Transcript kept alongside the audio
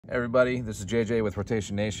Everybody, this is JJ with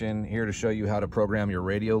Rotation Nation, here to show you how to program your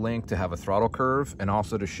Radiolink to have a throttle curve, and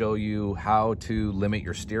also to show you how to limit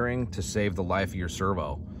your steering to save the life of your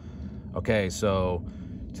servo. Okay, so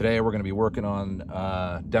today we're going to be working on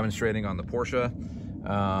demonstrating on the Porsche.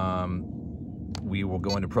 We will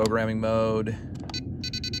go into programming mode,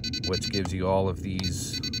 which gives you all of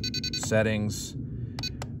these settings.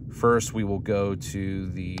 First, we will go to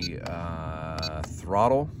the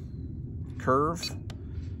throttle curve.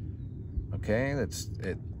 Okay, that's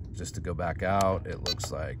it. Just to go back out, it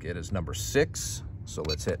looks like it is number 6. So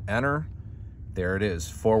let's hit enter. There it is,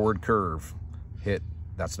 forward curve. Hit,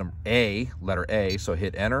 that's number A, letter A, so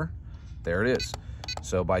hit enter. There it is.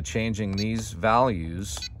 So by changing these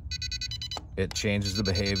values, it changes the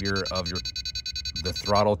behavior of the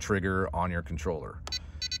throttle trigger on your controller.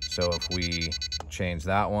 So if we change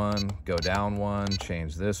that one, go down one,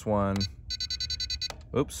 change this one,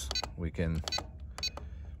 oops, we can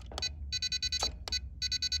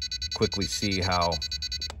quickly see how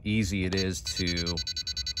easy it is to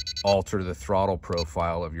alter the throttle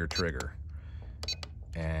profile of your trigger.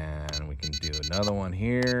 And we can do another one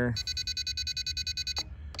here,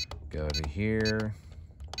 go to here,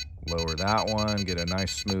 lower that one, get a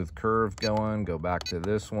nice smooth curve going, go back to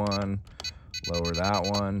this one, lower that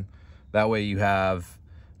one. That way you have,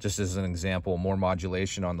 just as an example, more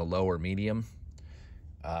modulation on the lower medium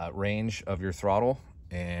range of your throttle,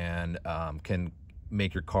 and can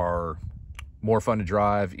make your car more fun to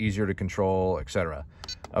drive, easier to control, etc.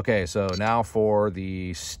 Okay, so now for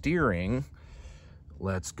the steering,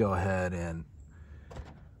 let's go ahead and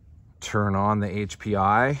turn on the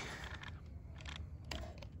HPI.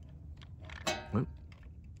 All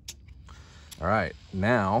right,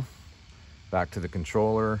 now back to the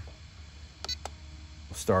controller.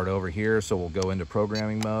 We'll start over here, so we'll go into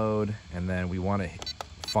programming mode, and then we want to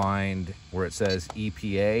find where it says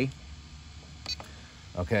EPA.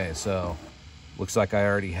 Okay, so looks like I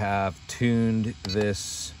already have tuned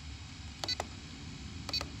this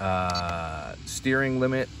steering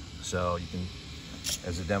limit. So you can,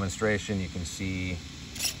 as a demonstration, you can see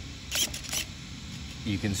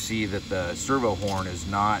that the servo horn is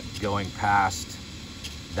not going past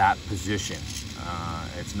that position.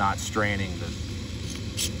 It's not straining the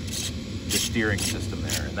steering system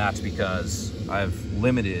there, and that's because I've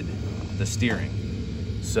limited the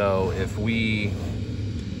steering. So if we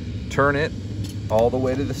turn it all the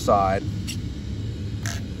way to the side,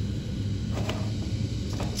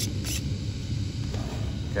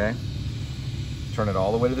 okay, turn it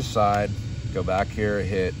all the way to the side, go back here,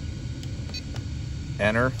 hit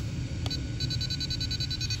enter,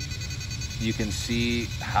 you can see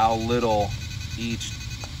how little each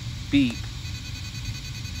beep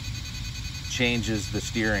changes the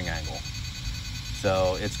steering angle.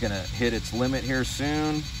 So it's gonna hit its limit here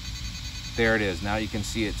soon. There it is. Now you can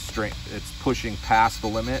see it's straight, it's pushing past the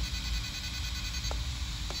limit.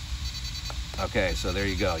 Okay, so there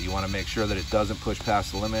you go. You want to make sure that it doesn't push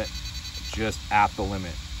past the limit, just at the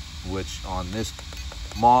limit, which on this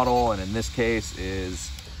model and in this case is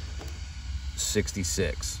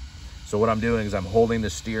 66. So what I'm doing is I'm holding the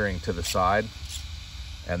steering to the side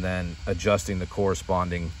and then adjusting the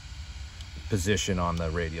corresponding position on the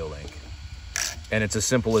Radiolink. And it's as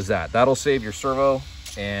simple as that. That'll save your servo,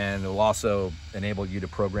 and it'll also enable you to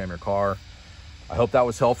program your car. I hope that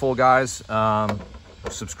was helpful, guys.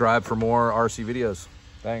 Subscribe for more RC videos.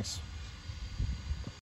 Thanks.